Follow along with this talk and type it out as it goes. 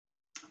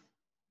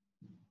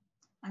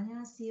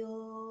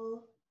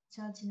안녕하세요.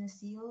 잘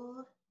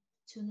지냈어요?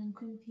 저는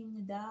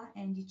퀸피입니다,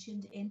 and you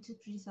tuned into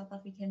three South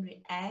African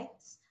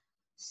reacts.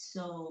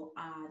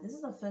 This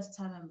is the first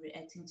time I'm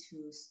reacting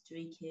to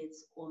Stray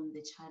Kids on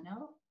the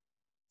channel.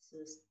 So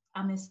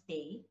I'm a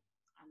stay.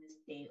 I'm a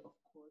stay, of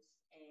course,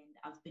 and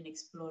I've been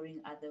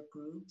exploring other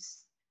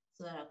groups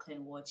so that I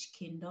can watch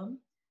Kingdom.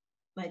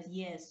 But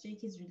yeah, Stray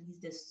Kids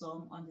released a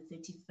song on the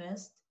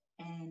 31st,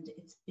 and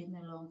it's been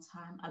a long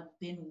time. I've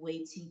been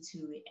waiting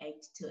to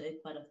react to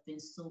it, but I've been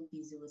so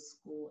busy with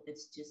school.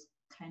 It's just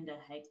kind of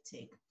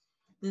hectic.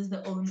 This is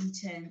the only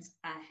chance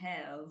I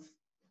have.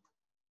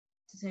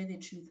 To tell you the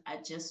truth, I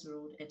just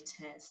wrote a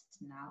test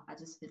now. I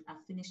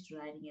finished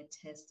writing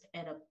a test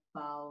at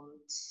about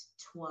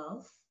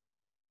 12.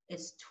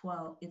 It's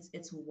 12,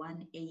 it's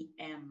 1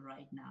 a.m.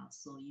 right now.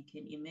 So you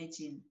can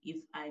imagine if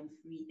I'm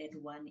free at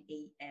 1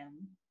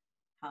 a.m.,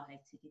 how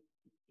hectic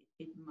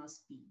it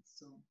must be.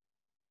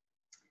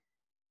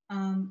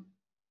 Um,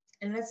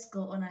 and let's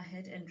go on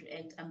ahead and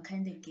react. I'm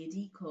kind of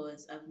giddy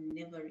because I've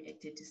never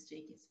reacted to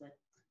Stray Kids, but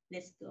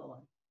let's go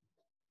on.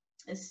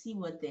 Let's see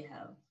what they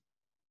have.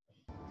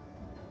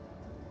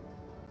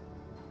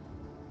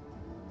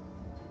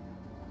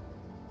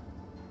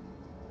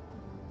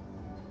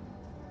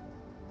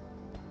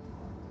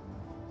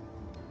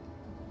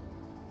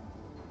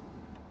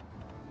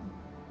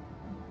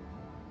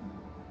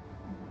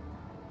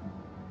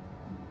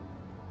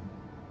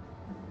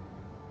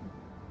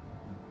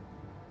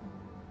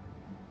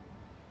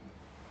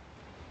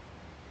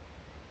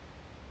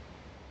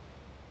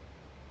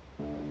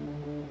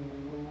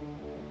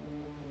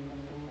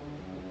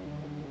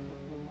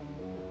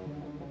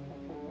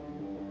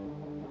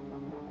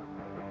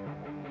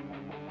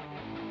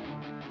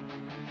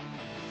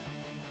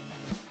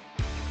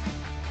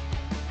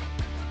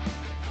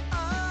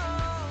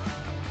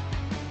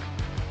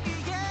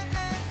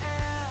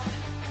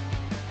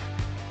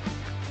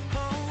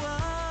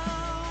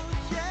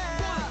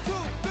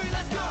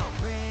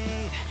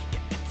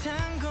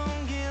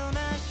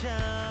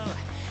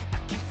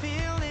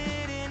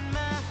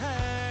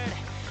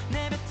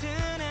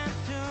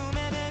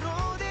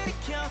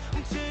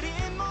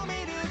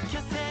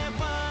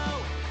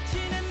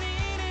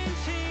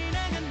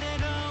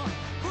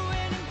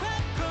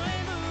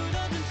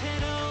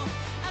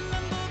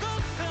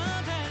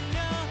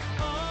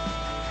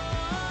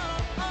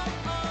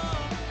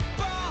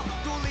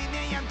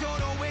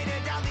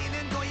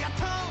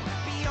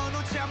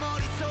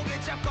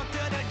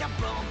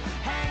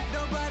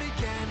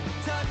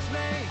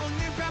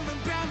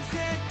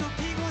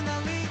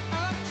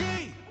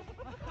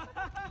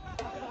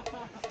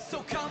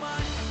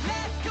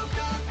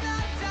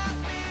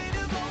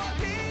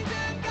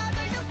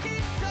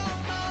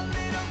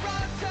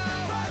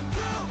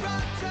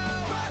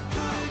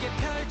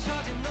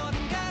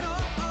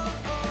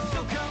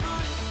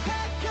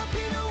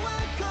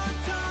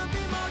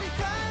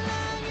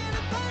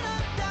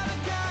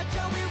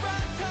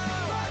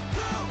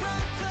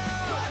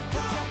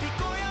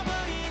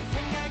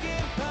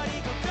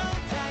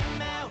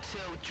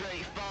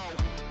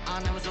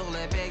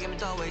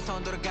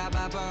 손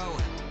돌아가봐보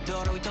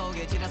도로 위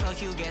톡에 지나서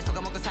휴게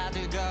속아먹고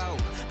사들고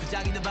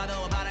부장이는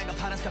봐도 바란 거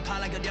파란색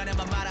파란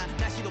그려내만 말아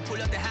날씨도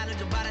풀렸대 하늘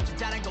좀 바란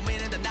숫자란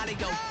고민은 다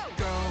날리고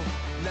Go,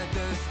 let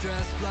the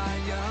stress fly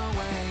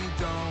away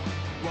Don't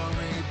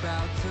worry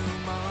about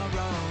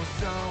tomorrow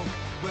So,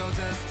 we'll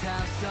just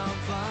have some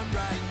fun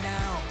right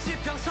now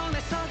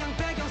지평선의 서강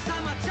배경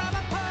삼아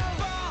잡아보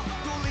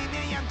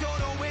돌리는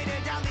양도로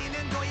위를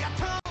달리는 거야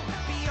통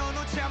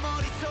비워놓자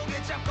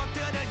머릿속에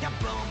잡것들을 다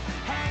boom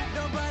Hey,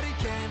 nobody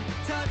can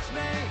touch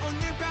me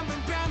오늘 밤은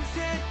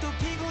밤새 또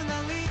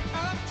피곤할 리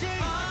없지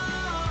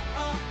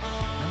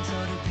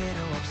망설일 필요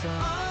없어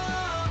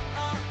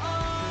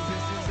Cause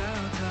this is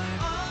our time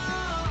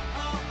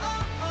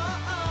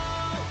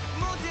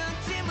모든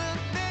짐은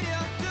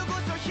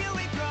내려두고서 here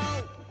we go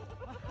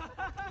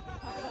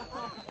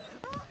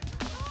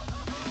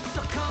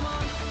So come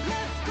on,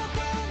 let's go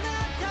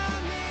나다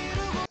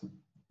미루고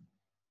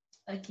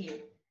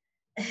Okay.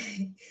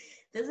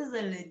 This is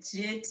a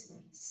legit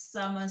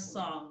summer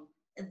song.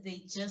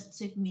 They just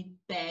took me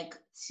back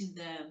to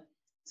the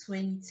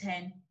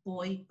 2010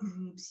 boy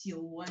groups,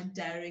 your One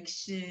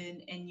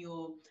Direction and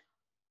your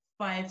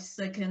 5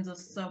 Seconds of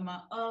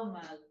Summer. Oh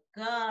my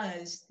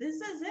gosh, this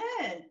is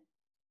it.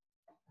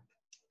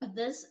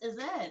 This is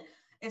it.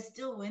 It's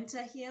still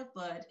winter here,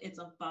 but it's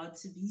about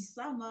to be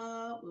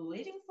summer. We're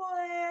waiting for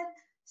it.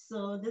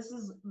 So this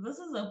is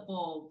a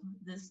bob.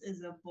 This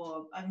is a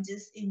bob. I'm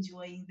just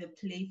enjoying the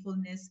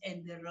playfulness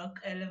and the rock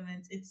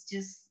elements. It's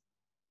just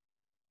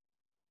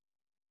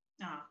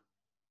ah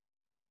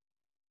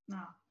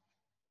ah.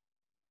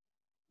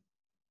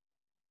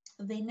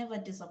 They never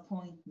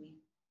disappoint me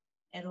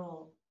at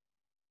all.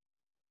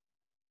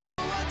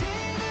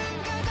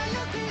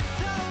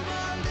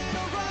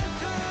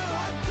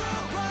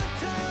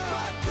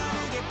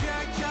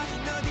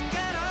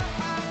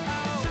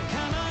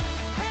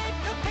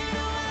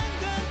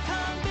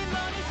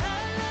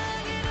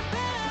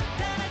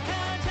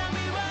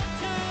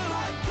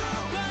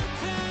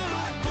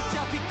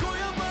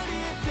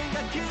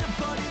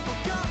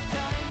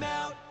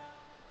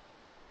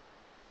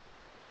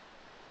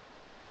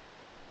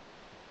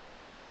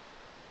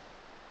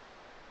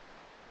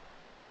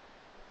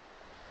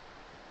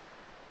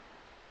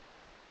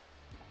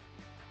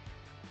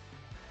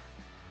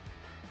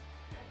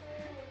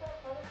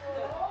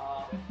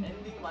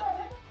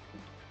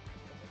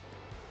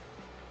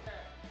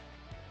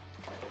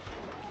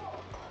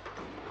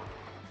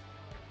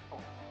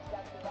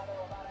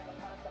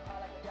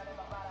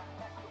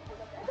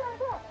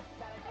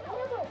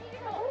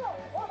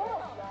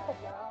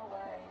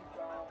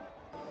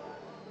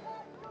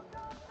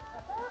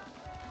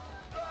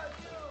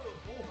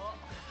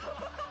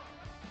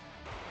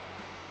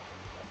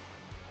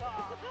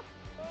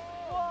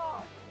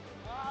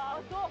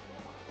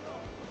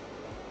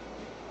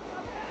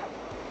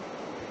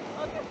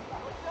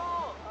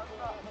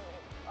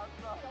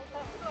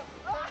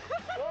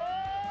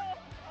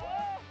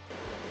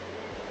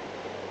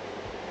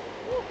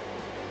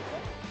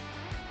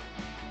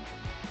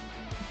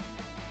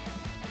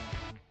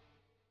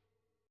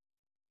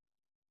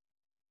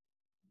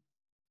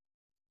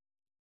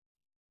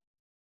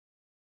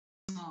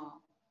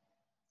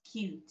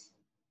 cute,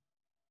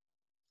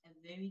 a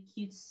very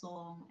cute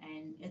song,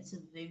 and it's a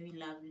very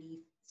lovely,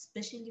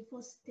 especially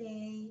for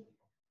stay.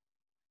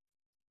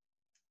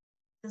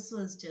 This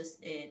was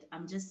just it.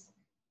 I'm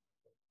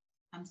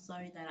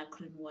sorry that I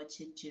couldn't watch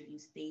it during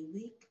stay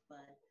week,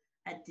 but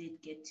I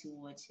did get to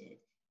watch it,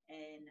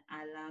 and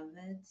I love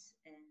it,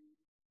 and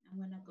I'm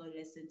gonna go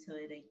listen to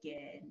it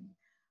again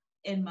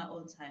in my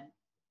own time.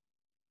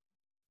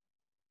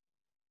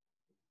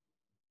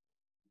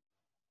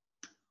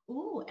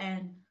 Oh,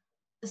 and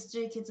the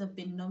Stray Kids have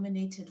been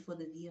nominated for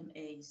the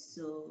VMAs,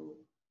 so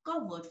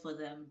go vote for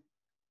them.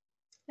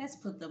 Let's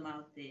put them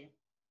out there,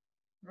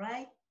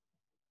 right?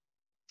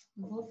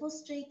 Vote for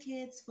Stray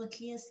Kids for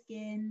Clear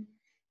Skin,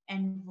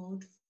 and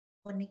vote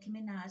for Nicki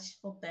Minaj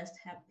for Best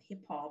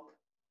Hip Hop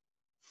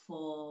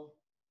for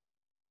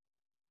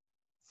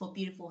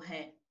Beautiful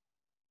Hair.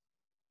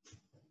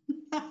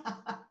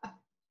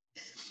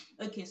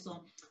 Okay,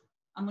 so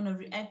I'm gonna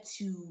react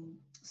to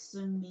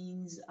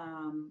Seungmin's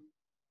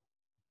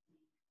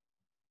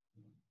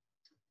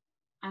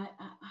I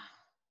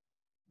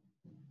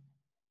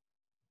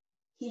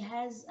he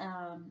has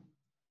I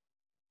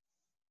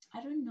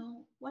don't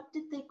know what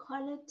did they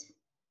call it.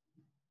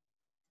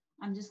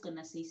 I'm just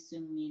gonna say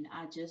Seungmin.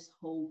 I just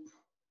hope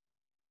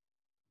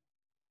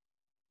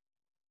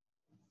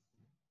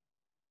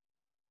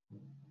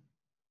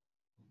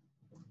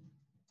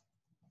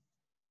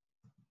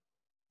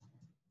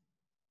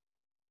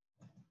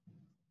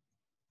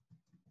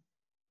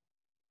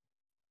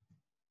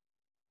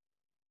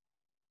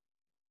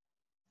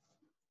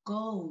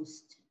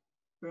Ghost,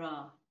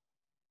 bruh.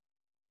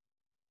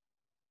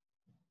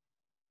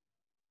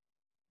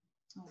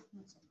 Oh,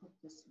 let's put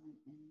this one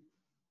in.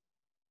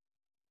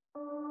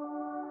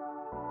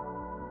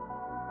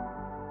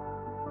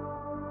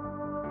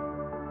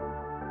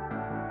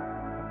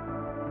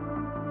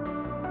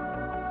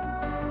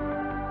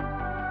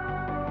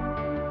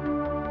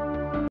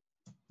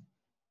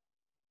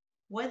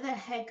 Where the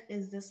heck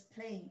is this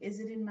playing? Is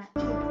it in my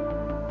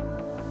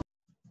ear?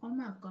 Oh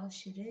my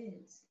gosh, it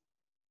is.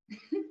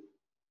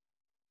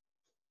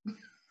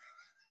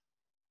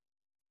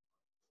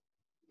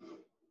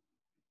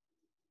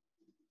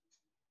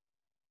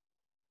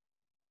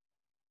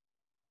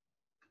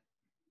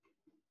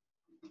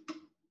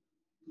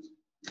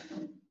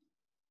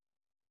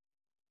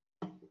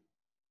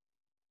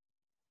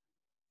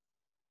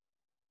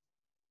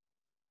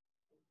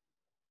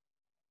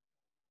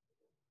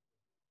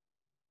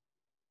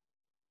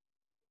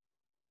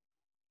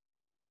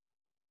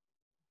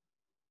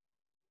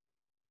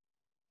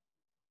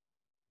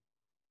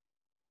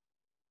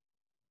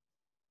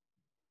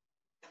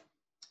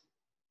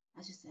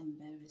 I just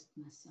embarrassed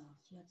myself.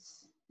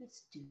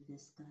 Let's do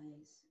this,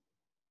 guys.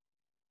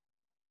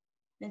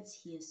 Let's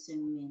hear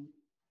Seungmin.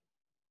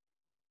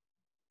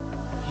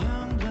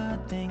 Young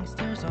blood thinks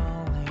there's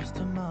always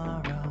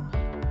tomorrow.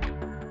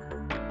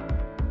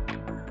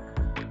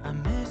 I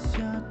miss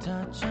your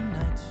touch on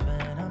nights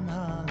when I'm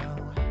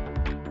hollow.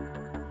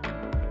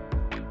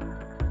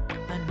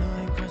 I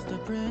know you crossed the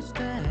bridge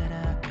that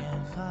I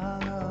can't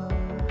follow.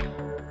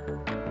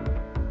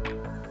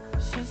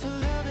 Since the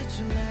love that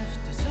you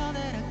left is all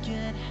that I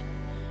get,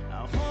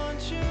 I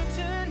want you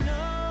to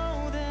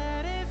know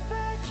that if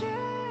I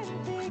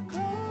can't be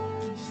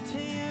close to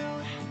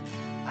you,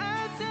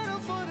 I'd settle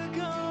for the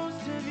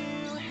ghost of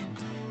you.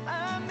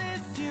 I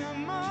miss you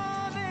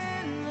more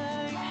than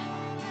life.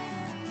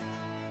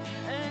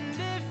 And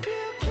if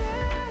you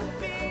can't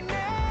be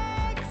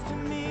next to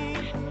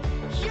me,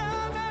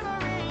 your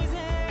memory's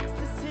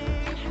ecstasy.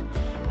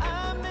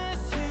 I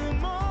miss you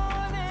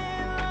more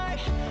than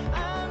life. I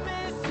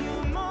miss you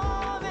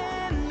more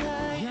than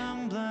life.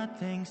 Young blood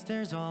thinks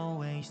there's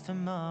always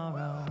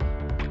tomorrow.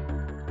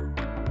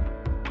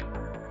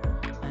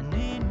 I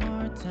need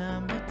more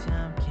time, but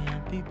time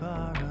can't be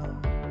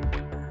borrowed.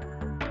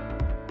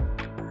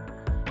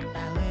 I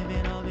leave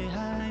it all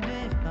behind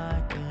if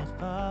I could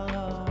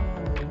follow.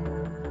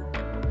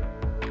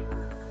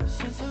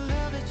 Since the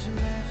love that you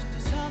left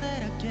is all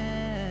that I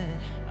get,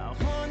 I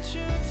want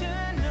you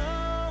to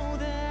know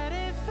that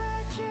if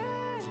I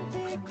can't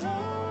be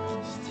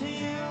close to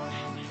you,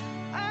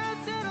 I'd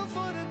settle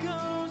for the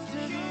ghost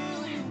of you.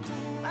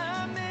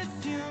 I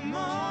miss you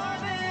more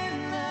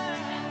than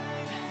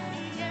life.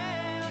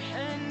 Yeah.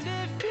 And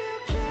if you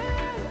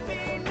can't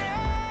be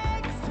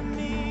next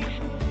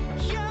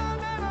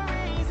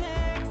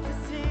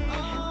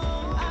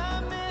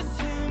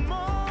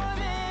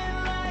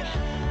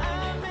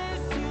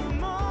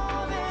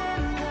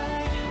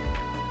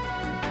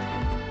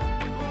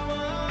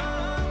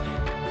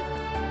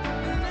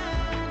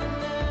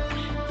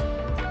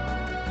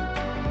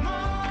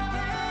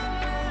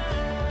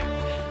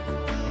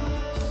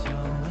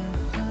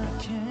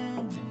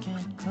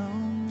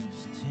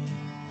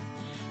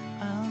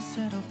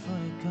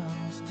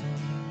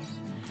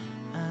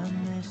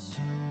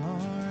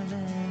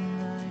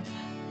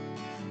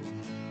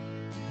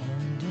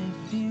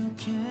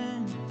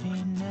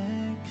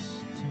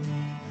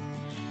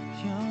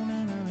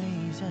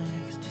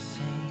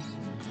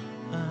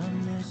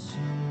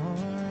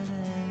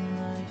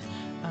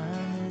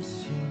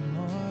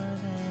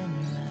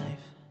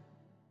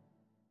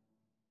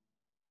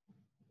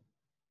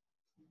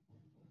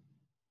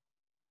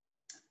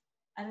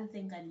I don't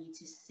think I need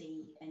to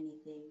say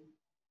anything.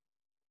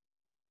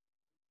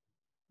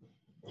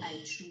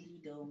 I truly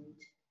don't.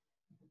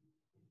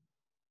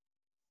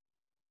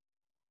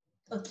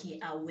 Okay,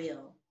 I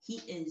will. He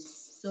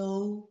is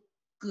so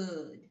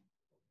good.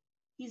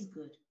 He's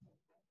good.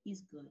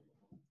 He's good.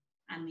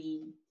 I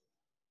mean,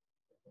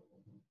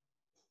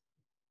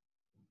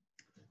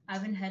 I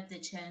haven't had the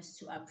chance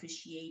to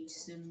appreciate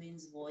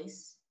Seungmin's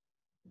voice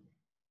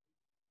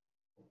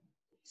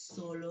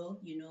solo,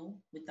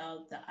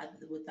 without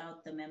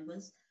the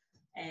members,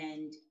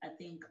 and I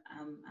think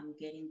I'm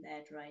getting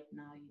that right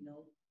now,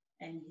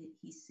 and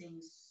he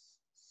sings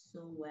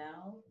so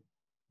well.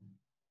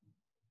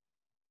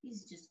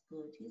 He's just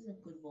good. He's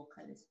a good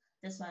vocalist.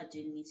 That's why I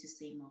didn't need to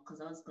say more because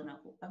I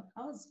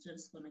was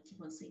just gonna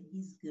keep on saying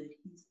he's good,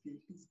 he's good,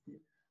 he's good.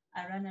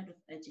 I ran out of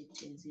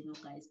adjectives,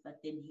 guys,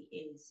 but then he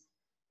is.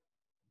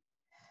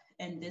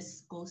 And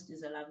this Ghost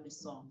is a lovely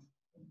song.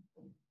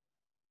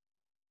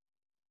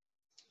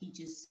 He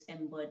just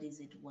embodies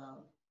it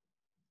well.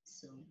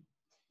 So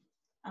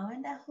I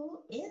wonder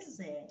who is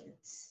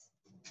it?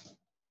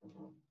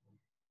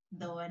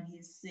 The one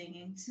he's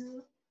singing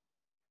to?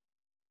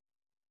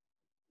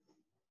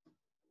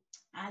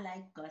 I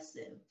like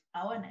gossip.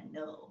 I wanna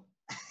know.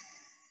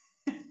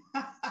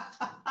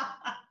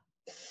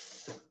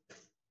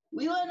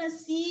 We wanna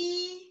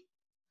see.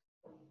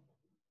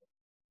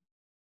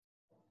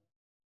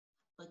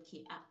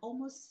 Okay, I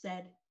almost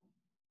said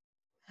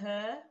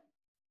her,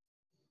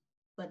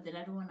 but then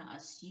I don't wanna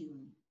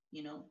assume,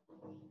 I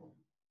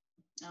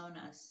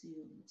wanna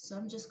assume. So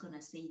I'm just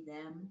gonna say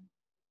them.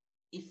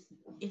 If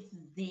if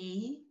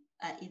they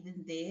are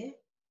even there,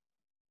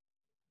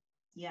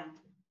 yeah.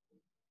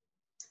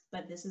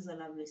 But this is a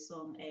lovely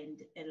song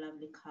and a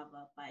lovely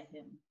cover by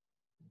him.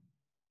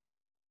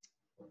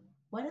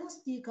 What else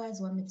do you guys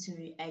want me to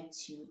react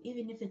to?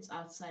 Even if it's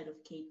outside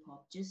of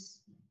K-pop, just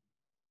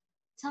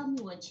tell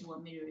me what you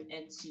want me to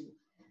react to.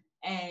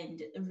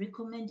 And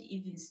recommend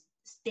even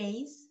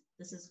stays.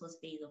 This is for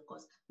stays, of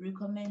course.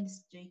 Recommend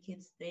Stray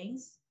Kids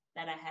things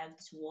that I have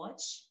to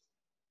watch.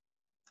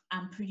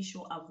 I'm pretty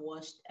sure I've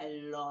watched a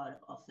lot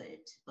of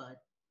it,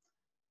 but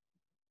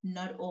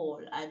not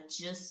all. I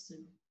just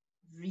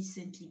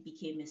recently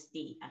became a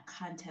stay. I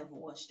can't have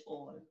watched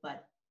all,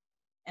 but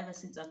ever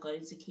since I got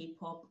into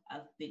K-pop,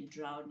 I've been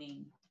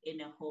drowning in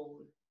a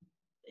hole.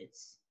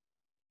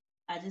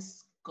 I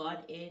just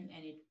got in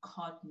and it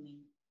caught me.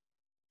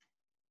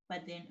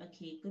 But then,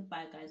 okay,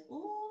 goodbye, guys.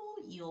 Oh,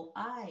 your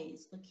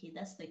eyes. Okay,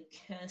 that's the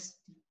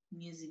cursed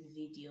music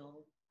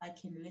video. I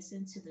can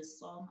listen to the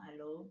song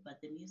alone, but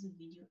the music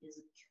video is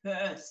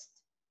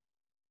cursed.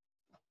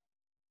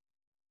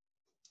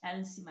 I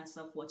don't see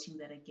myself watching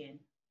that again.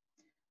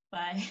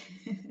 Bye.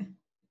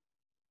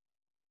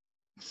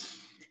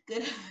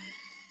 Good.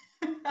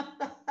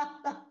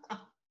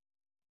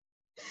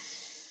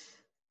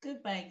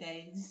 Goodbye,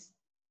 guys.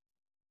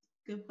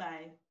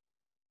 Goodbye.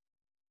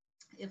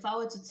 If I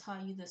were to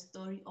tell you the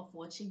story of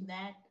watching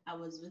that, I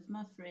was with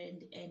my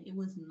friend and it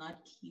was not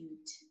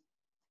cute.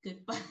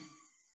 Goodbye.